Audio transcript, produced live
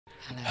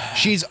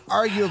She's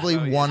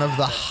arguably one of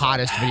the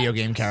hottest video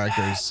game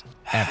characters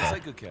ever. It's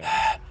like okay.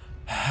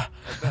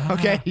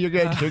 Okay, you're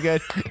good. You're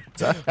good.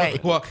 It's all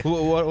right. What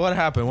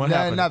happened? What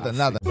happened?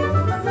 Nothing.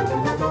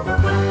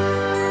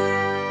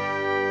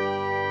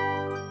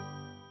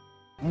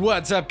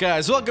 What's up,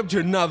 guys? Welcome to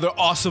another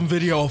awesome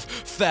video of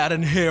Fat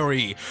and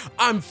Hairy.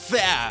 I'm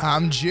Fat.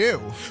 I'm Jew.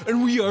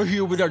 And we are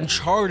here with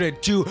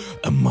Uncharted 2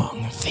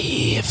 Among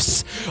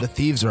Thieves. The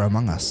thieves are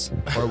among us.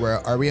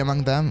 Or are we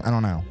among them? I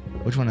don't know.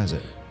 Which one is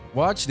it?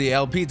 Watch the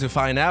LP to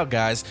find out,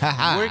 guys.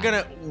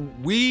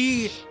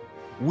 We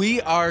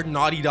are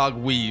Naughty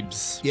Dog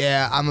weebs.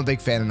 Yeah, I'm a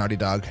big fan of Naughty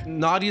Dog.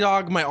 Naughty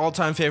Dog, my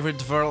all-time favorite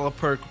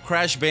developer.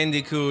 Crash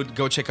Bandicoot.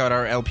 Go check out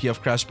our LP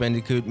of Crash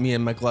Bandicoot. Me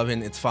and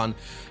McLovin, it's fun.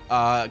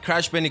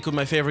 Crash Bandicoot,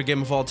 my favorite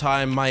game of all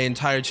time. My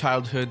entire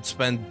childhood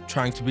spent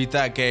trying to beat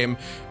that game,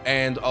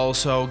 and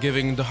also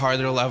giving the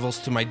harder levels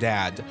to my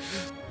dad.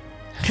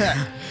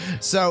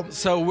 So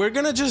we're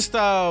gonna just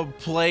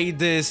play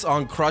this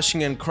on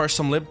crushing and crush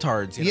some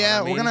libtards. You know what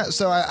I mean? we're gonna.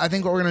 So I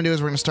think what we're gonna do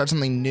is we're gonna start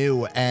something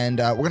new, and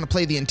we're gonna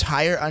play the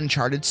entire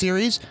Uncharted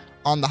series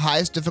on the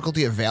highest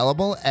difficulty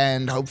available,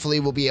 and hopefully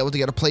we'll be able to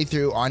get a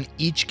playthrough on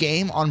each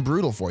game on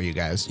Brutal for you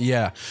guys.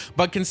 Yeah,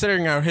 but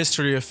considering our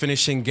history of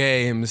finishing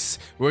games,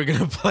 we're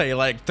gonna play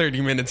like 30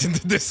 minutes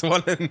into this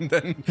one and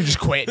then just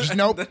quit.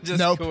 Nope.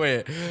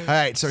 Quit. All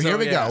right, so here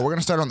we go. We're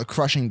gonna start on the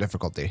crushing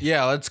difficulty.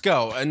 Yeah, let's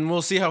go, and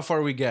we'll see how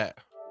far we get.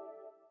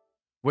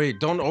 Wait,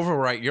 don't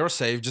overwrite your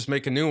save. Just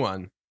make a new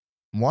one.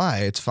 Why?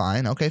 It's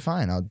fine. Okay,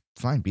 fine. I'll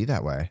be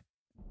that way.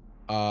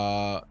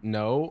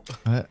 No.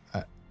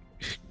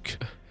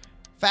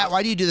 Fat,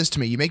 why do you do this to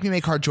me? You make me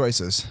make hard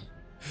choices.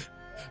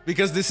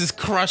 Because this is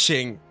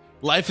crushing.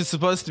 Life is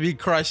supposed to be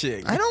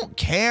crushing. I don't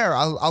care.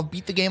 I'll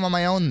beat the game on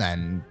my own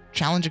then.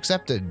 Challenge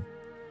accepted.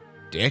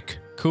 Dick.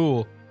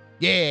 Cool.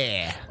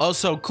 Yeah.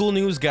 Also, cool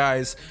news,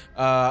 guys.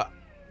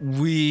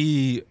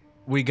 We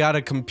got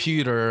a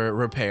computer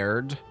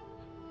repaired.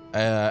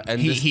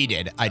 And he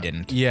did. I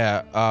didn't.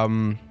 Yeah.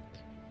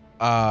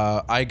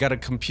 I got a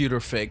computer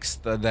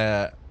fixed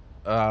that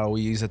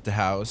we use at the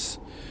house.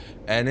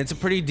 And it's a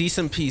pretty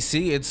decent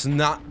PC. It's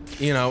not,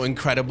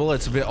 incredible.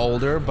 It's a bit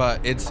older, but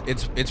it's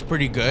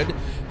pretty good.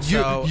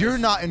 You're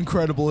not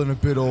incredible and a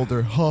bit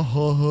older. Ha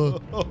ha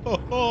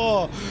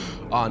ha.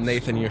 Oh,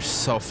 Nathan, you're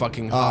so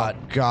fucking hot.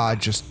 Oh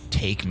God, just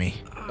take me.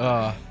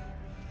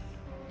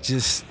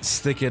 Just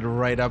stick it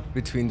right up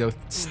between those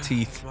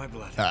teeth. My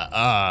blood.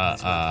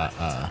 That's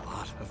a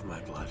lot of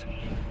my blood.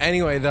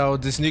 Anyway, though,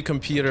 this new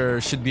computer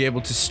should be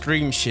able to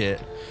stream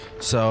shit.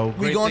 So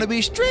we're going to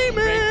be streaming.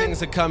 Great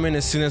things are coming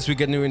as soon as we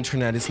get new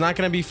internet. It's not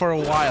going to be for a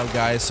while,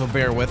 guys, so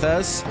bear with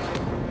us.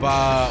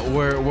 But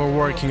we're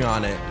working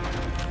on it.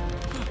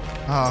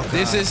 Oh, God.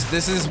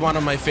 This is one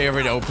of my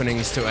favorite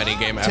openings to any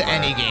game ever. To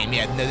any game,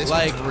 yeah. No, this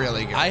one's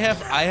really good. I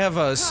have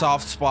a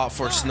soft spot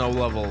for snow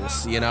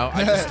levels.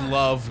 I just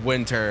love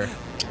winter.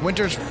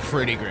 Winter's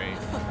pretty great.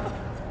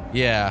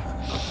 Yeah.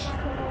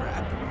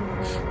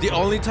 The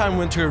only time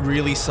winter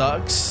really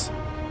sucks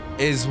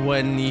is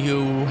when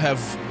you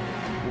have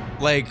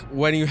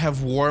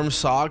warm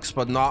socks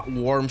but not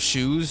warm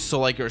shoes, so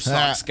like your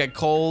socks get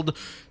cold.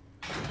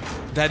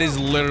 That is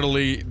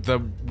literally the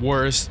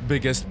worst,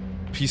 biggest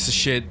piece of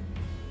shit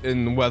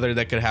in weather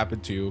that could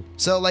happen to you.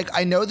 So like,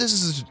 I know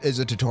this is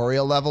a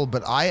tutorial level,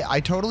 but I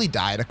totally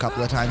died a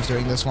couple of times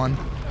during this one.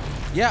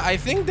 Yeah, I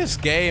think this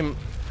game,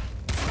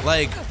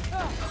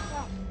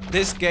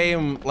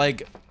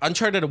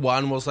 Uncharted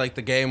 1 was like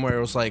the game where it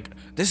was like,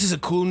 this is a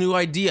cool new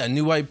idea,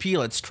 new IP,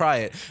 let's try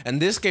it.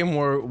 And this game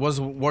was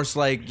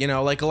like,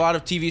 like a lot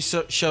of TV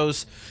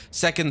shows'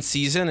 second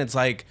season, it's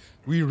like,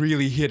 we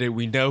really hit it.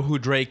 We know who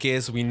Drake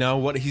is, we know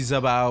what he's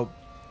about,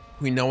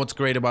 we know what's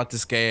great about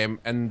this game,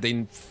 and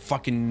they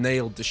fucking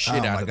nailed the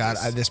shit out of this.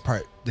 Oh my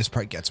God, this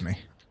part gets me.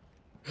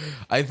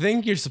 I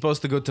think you're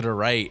supposed to go to the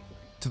right.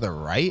 To the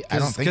right? I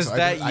don't think so.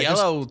 Because that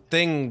yellow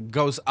thing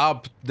goes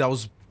up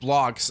those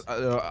blocks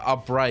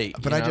upright.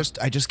 But I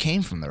just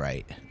came from the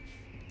right.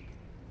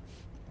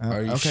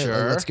 Are you okay,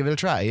 sure? Let's give it a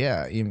try.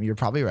 Yeah, you're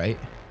probably right.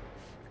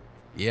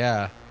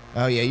 Yeah.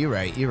 Oh yeah, you're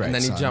right. You're right. And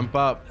then you jump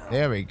up.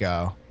 There we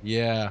go.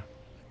 Yeah.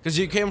 Because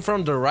you came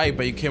from the right,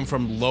 but you came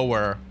from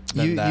lower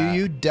than that.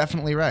 You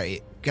definitely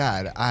right.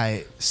 God,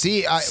 I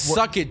see.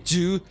 Suck it,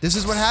 dude. This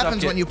is what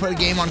happens when you put a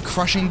game on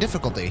crushing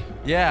difficulty.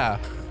 Yeah.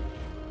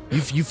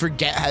 You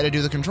forget how to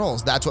do the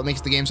controls. That's what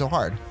makes the game so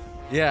hard.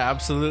 Yeah,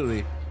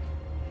 absolutely.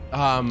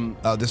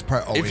 Oh, this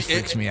part always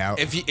freaks me out.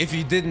 If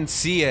you didn't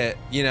see it,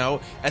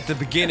 at the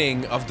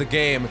beginning of the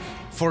game,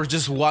 for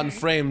just one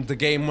frame, the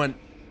game went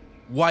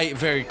white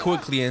very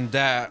quickly, and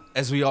that,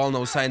 as we all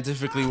know,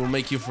 scientifically will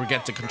make you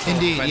forget to control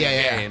the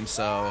game.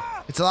 So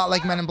it's a lot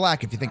like Men in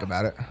Black if you think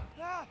about it.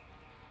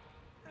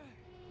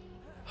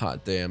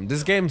 Hot damn,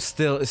 this game is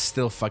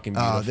still fucking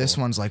beautiful. Oh, this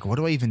one's like, what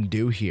do I even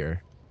do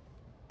here?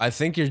 I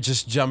think you're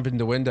just jumping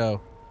the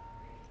window,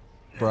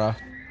 bruh,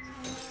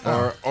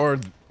 or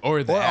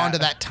onto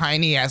that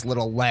tiny ass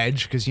little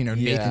ledge, because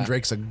Nathan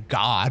Drake's a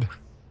god.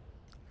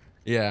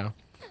 Yeah.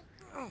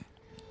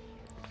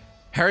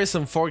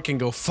 Harrison Ford can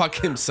go fuck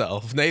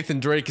himself. Nathan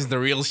Drake is the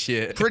real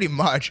shit. Pretty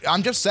much.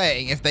 I'm just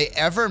saying, if they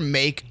ever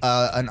make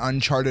an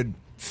Uncharted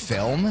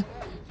film,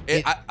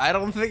 I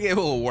don't think it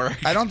will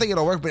work. I don't think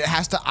it'll work, but it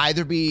has to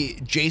either be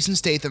Jason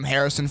Statham,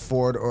 Harrison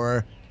Ford,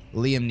 or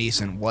Liam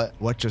Neeson.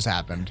 What just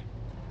happened?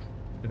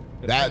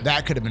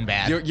 That could have been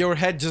bad. Your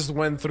head just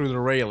went through the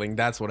railing.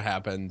 That's what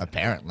happened.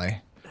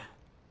 Apparently.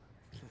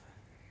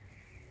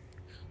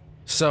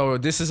 So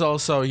this is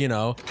also, you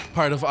know,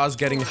 part of us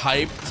getting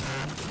hyped.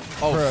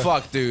 Oh,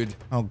 fuck, dude.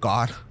 Oh,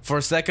 God. For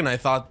a second, I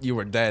thought you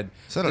were dead.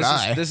 So did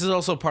I. This is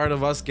also part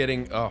of us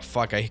getting... Oh,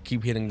 fuck, I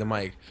keep hitting the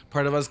mic.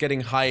 Part of us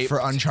getting hyped... For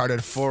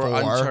Uncharted 4. For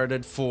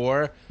Uncharted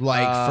 4.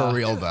 Like, for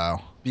real,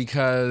 though.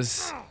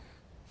 Because...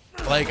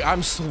 Like,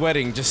 I'm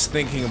sweating just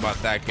thinking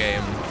about that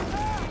game.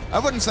 I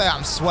wouldn't say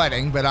I'm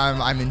sweating, but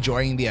I'm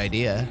enjoying the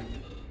idea.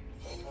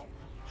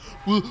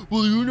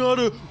 Well, you're not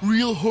a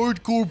real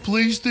hardcore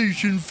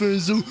PlayStation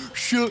fan, so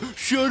shut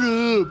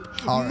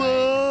up. All right.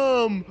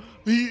 Mom!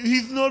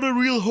 He's not a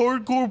real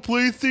hardcore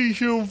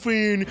PlayStation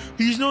fan.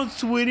 He's not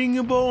sweating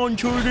about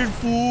Uncharted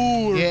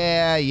 4.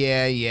 Yeah.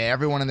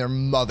 Everyone and their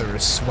mother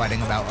is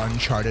sweating about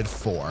Uncharted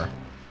 4.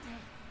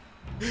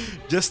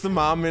 Just the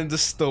mom in the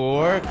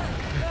store.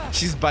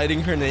 She's biting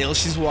her nails.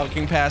 She's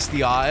walking past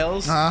the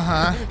aisles.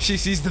 She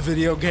sees the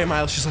video game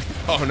aisle. She's like,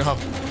 oh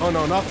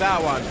no, not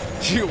that one.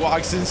 She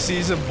walks in,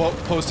 sees a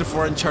poster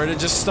for Uncharted,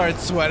 just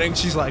starts sweating.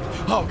 She's like,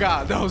 oh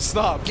God, no,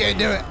 stop. Can't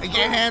do it. I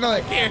can't handle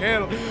it. Can't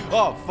handle it.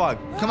 Oh, fuck.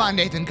 Come on,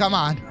 Nathan, come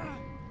on.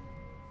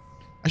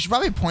 I should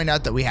probably point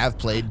out that we have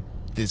played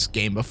this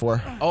game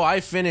before. Oh,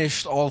 I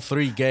finished all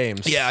 3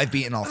 games. Yeah, I've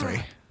beaten all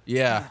 3.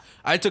 Yeah,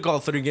 I took all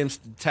 3 games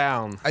to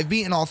town. I've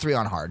beaten all 3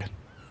 on hard.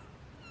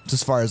 It's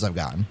as far as I've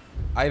gotten.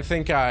 I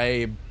think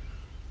I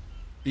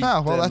beat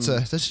Oh, well, them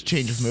that's a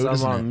change of mood, some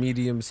isn't on it?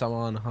 medium, some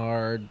on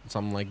hard,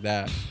 something like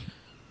that.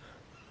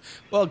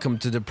 Welcome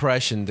to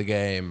Depression, the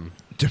game.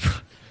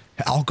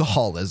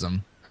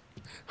 Alcoholism.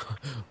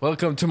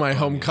 Welcome to my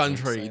home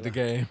country, the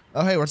game.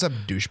 Oh, hey, what's up,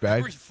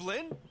 douchebag?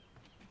 Flynn?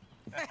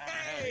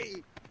 Hey!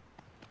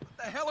 What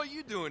the hell are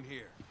you doing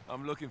here?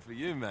 I'm looking for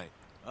you, mate.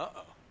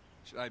 Uh-oh.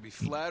 Should I be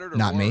flattered or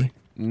Not me. worried?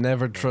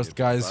 Never trust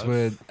guys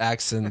with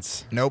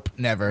accents. Nope,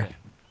 never.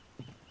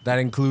 That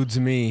includes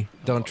me.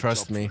 Don't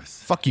trust me.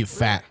 Fuck you,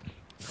 fat.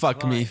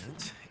 Fuck me.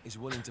 Is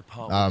willing to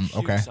part with a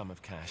huge Okay. sum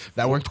of cash if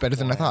That you worked better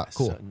than I acquire thought.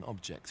 Cool. a certain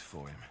object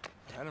for him.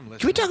 Adam,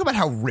 Can we talk about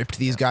how ripped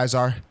these guys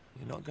are?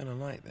 You're not gonna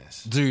like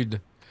this.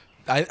 Dude,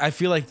 I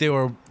feel like they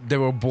were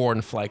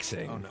born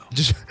flexing. Oh no.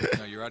 Just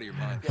No, you're out of your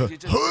mind.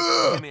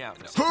 Hear me out.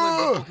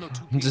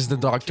 Just the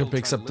doctor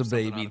picks up the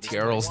baby,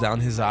 tear rolls down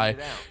his eye.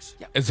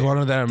 It's one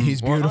of them.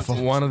 He's beautiful.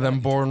 One of them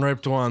born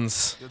ripped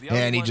ones.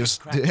 and he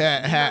just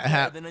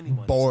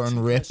born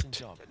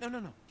ripped,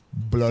 No.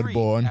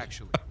 bloodborne.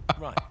 Actually,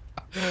 right.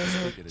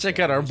 Check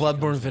out our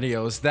Bloodborne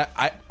videos. That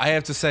I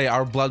have to say,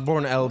 our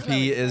Bloodborne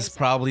LP is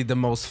probably the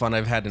most fun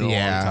I've had in a long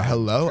Yeah, time.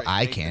 hello,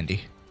 eye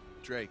candy.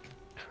 Drake.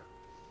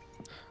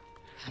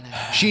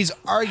 She's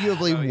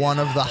arguably one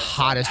of the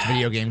hottest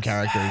video game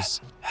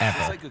characters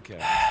ever. Take good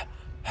care.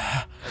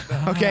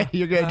 Okay,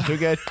 you're good. You're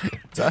good.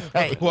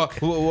 Hey, What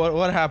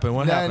happened?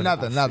 What happened?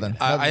 nothing.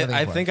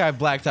 I think I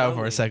blacked out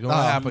for a second. What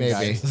happened,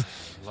 maybe. guys?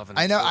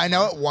 I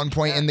know. At one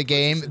point in the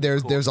game,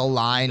 there's a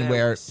line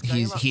where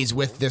he's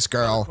with this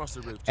girl,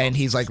 and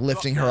he's like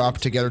lifting her up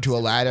to get her to a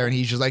ladder, and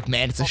he's just like,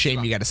 man, it's a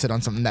shame you got to sit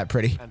on something that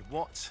pretty. And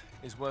what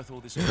is worth all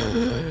this?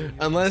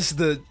 Unless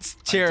the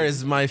chair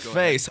is my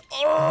face.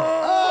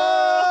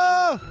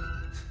 Oh!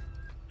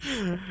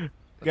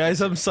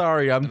 Guys, I'm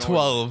sorry. I'm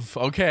 12.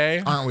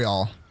 Okay, Aren't we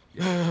all?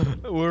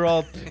 we're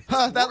all.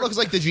 That looks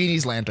like the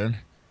genie's lantern.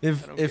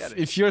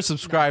 If you're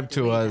subscribed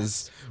to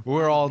us,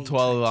 we're all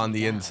 12 on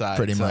the inside.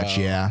 Pretty so- much,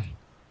 yeah.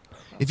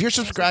 If you're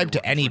subscribed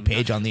to any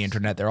page on the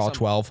internet, they're all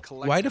 12.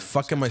 Why the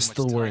fuck am I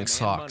still wearing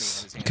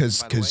socks?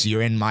 Because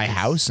you're in my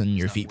house and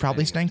your feet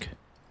probably stink.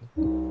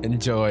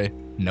 Enjoy.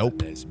 Nope.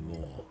 There's more.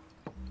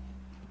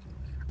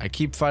 I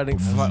keep fighting.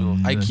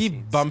 I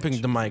keep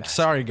bumping the mic.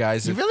 Sorry,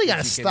 guys. You if- really if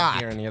gotta can stop.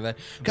 hear any of that.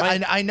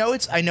 I know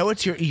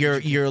it's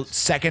your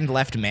second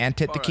left man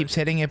tit that keeps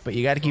hitting it, but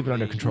you got to keep it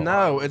under control.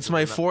 No, it's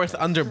my 4th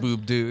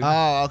underboob, dude.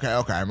 Oh,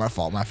 okay. My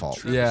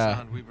fault.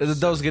 Yeah,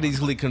 those get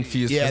easily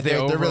confused. Yeah, 'cause they're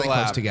really close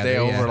overlap. together, They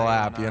yeah.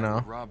 overlap, you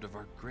know. Robbed of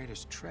our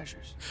greatest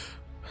treasures.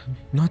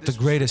 Not the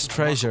greatest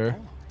treasure.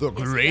 The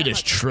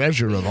greatest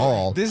treasure of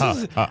all. This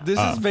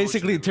is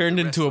basically turned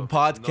into a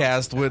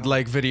podcast with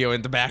like video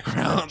in the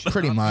background.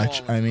 Pretty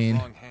much. I mean,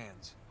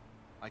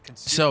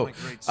 So,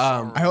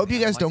 I hope you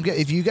guys don't get.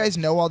 If you guys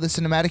know all the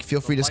cinematic,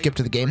 feel free to skip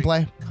to the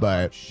gameplay.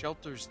 But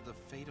shelters the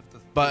fate of the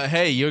But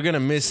hey, you're gonna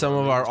miss some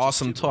of our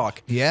awesome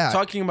talk. Yeah.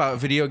 Talking about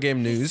video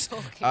game news,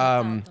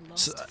 it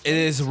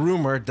is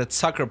rumored that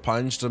Sucker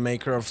Punch, the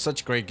maker of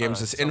such great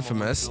games as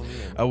Infamous,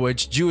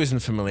 which Jew isn't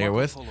familiar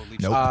with,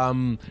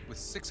 With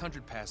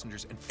 600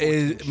 passengers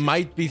and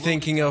might be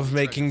thinking of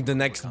making the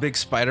next big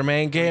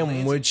Spider-Man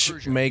game,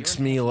 which makes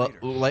me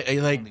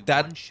like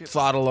that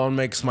thought alone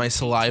makes my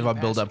saliva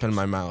build up in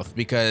my mouth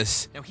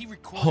because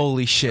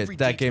holy shit,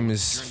 that game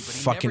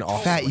is fucking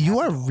awful. Fat, you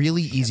are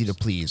really easy to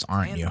please,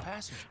 aren't you?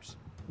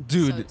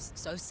 Dude,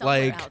 So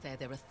somewhere like, out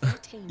there are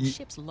 13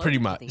 ships loaded pretty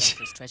with much. the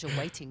Emperor's treasure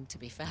waiting to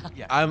be found.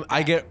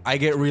 I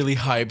get really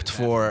hyped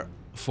for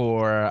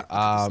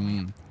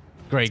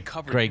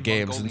great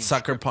games, and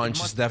Sucker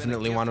Punch is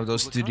definitely one of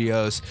those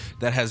studios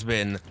that has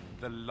been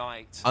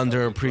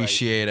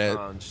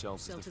underappreciated.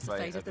 Shelters the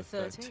fate of the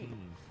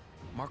 13.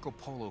 Marco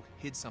Polo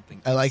hid something.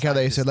 I like how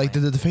they said like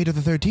the fate of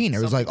the 13. It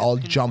was like all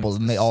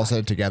jumbled and they all said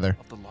it together.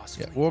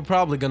 We're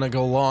probably gonna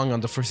go long on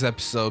the first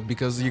episode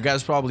because you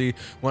guys probably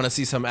want to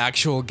see some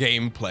actual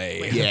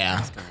gameplay.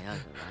 Yeah.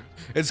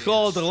 It's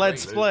called the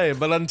Let's Play,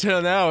 but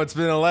until now it's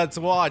been a Let's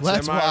Watch.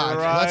 Let's am I watch.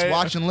 right? Let's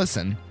watch and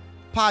listen.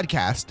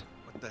 Podcast.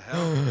 What the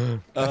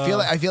hell?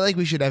 I feel like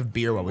we should have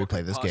beer while we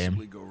play this game.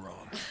 Possibly go wrong.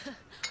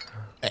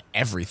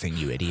 Everything,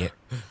 you idiot.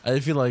 I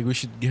feel like we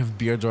should have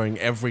beer during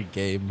every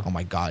game. Oh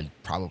my god,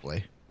 probably.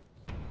 It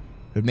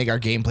would make our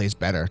gameplays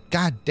better.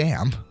 God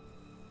damn.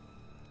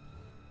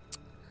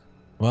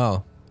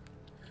 Well,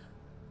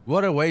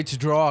 what a way to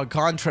draw a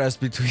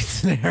contrast between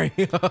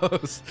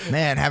scenarios.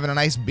 Man, having a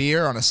nice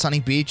beer on a sunny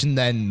beach and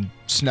then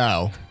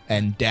snow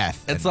and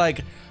death. It's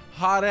like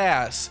hot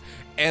ass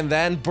and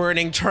then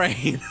burning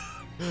train.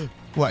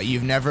 What,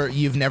 you've never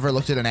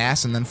looked at an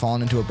ass and then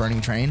fallen into a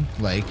burning train?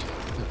 Like,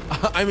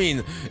 I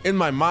mean, in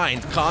my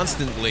mind,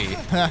 constantly.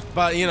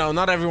 But, you know,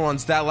 not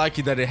everyone's that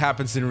lucky that it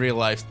happens in real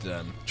life to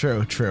them.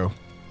 true, true.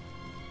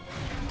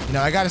 You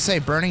know, I gotta say,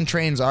 burning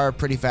trains are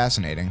pretty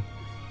fascinating.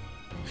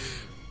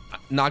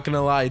 Not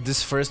gonna lie,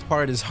 this first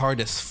part is hard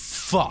as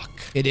fuck.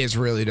 It is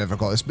really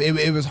difficult.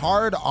 It was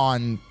hard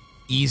on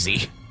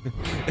easy.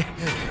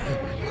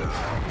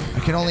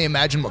 I can only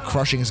imagine what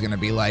crushing is gonna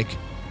be like.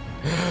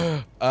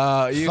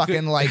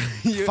 Fucking like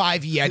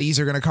 5 Yetis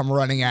are gonna come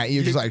running at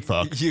you, just like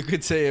fuck. You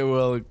could say it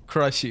will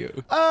crush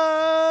you.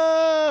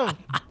 Oh!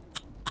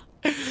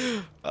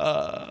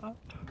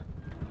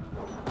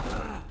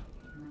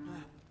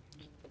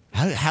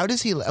 How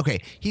does he?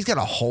 Okay, he's got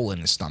a hole in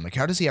his stomach.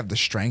 How does he have the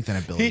strength and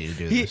ability to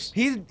do this?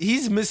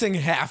 He's missing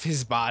half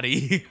his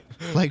body.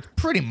 Like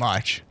pretty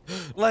much.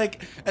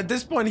 Like at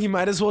this point, he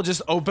might as well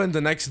just open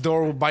the next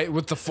door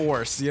with the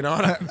force. You know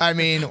what I mean? I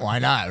mean, why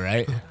not,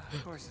 right?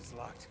 Of course it's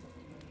locked.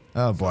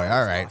 Oh boy.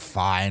 All right.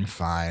 Fine.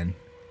 Fine.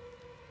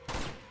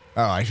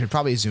 Oh, I should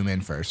probably zoom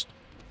in first.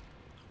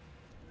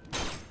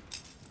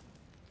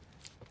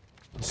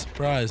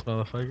 Surprise,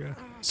 motherfucker.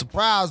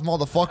 Surprise, I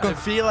motherfucker.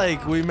 feel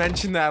like we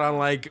mentioned that on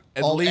like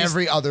at least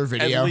Every other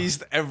video. At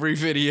least every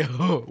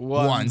video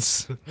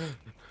once.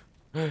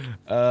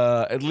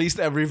 At least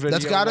every video.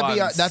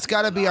 That's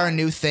gotta be our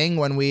new thing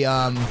when we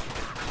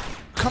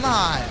Come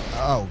on.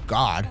 Oh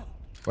God.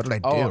 What did I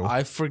do? Oh,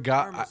 I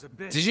forgot.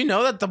 Did you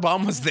know that the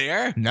bomb was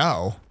there?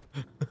 No.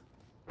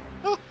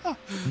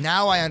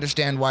 Now I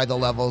understand why the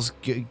levels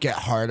get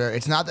harder.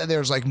 It's not that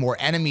there's like more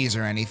enemies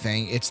or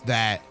anything. It's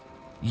that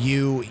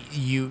your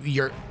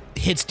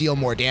hits deal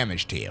more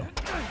damage to you.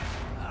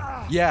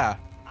 Yeah.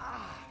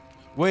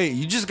 Wait,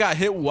 you just got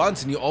hit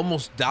once and you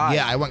almost died.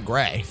 Yeah, I went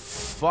gray.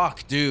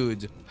 Fuck,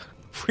 dude.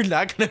 We're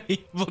not gonna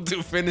be able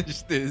to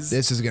finish this.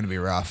 This is gonna be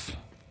rough.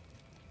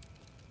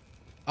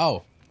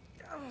 Oh.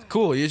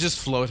 Cool, you just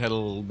floated a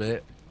little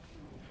bit.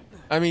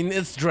 I mean,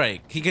 it's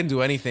Drake. He can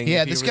do anything.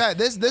 Yeah, this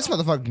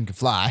motherfucker can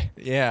fly.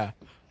 Yeah.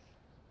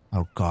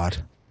 Oh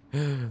God.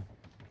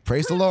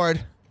 Praise the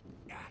Lord.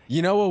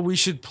 You know what we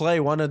should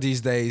play one of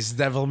these days?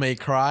 Devil May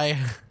Cry.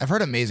 I've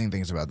heard amazing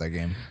things about that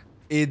game.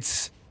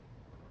 It's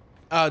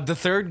the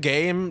third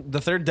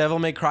Devil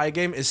May Cry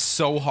game is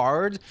so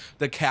hard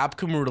that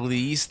Capcom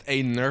released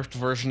a nerfed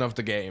version of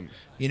the game.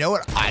 You know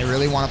what I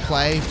really want to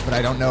play, but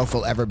I don't know if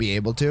we'll ever be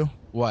able to?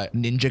 What?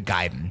 Ninja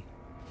Gaiden.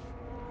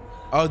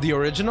 Oh, the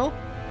original?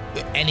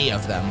 Any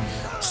of them.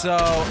 So,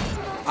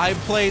 I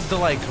played the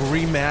like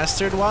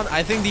remastered one.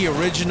 I think the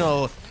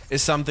original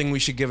is something we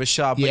should give a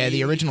shot. Yeah,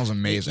 the original's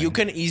amazing. You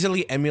can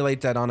easily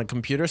emulate that on a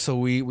computer, so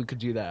we could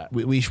do that.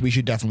 We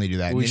should definitely do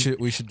that. We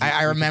should.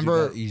 I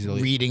remember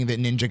easily reading that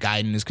Ninja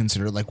Gaiden is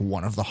considered like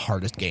one of the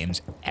hardest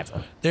games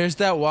ever. There's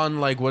that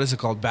one, like, what is it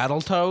called?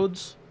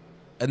 Battletoads?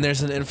 And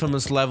there's an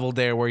infamous level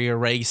there where you're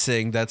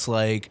racing that's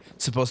like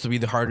supposed to be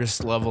the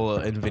hardest level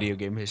in video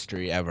game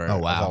history ever. Oh,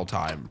 wow. Of all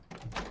time.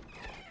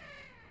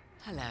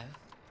 Hello.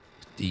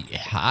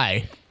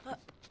 Hi.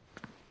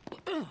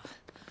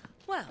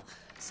 Well,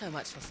 so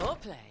much for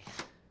foreplay.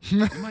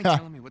 You mind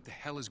telling me what the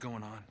hell is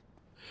going on?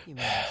 You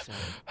may have so.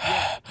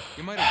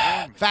 You might have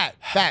warned me. Fat.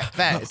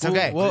 It's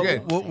okay. What, You're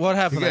good. what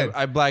happened? You're good.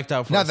 I blacked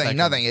out for a second.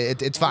 Nothing.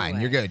 It's fine.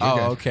 You're good. You're Oh,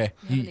 good. okay.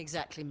 You haven't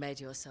exactly made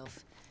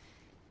yourself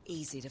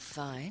easy to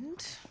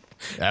find.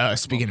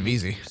 Speaking of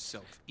easy.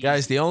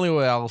 Guys, the only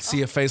way I'll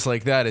see a face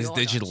like that is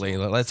digitally.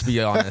 Let's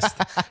be honest.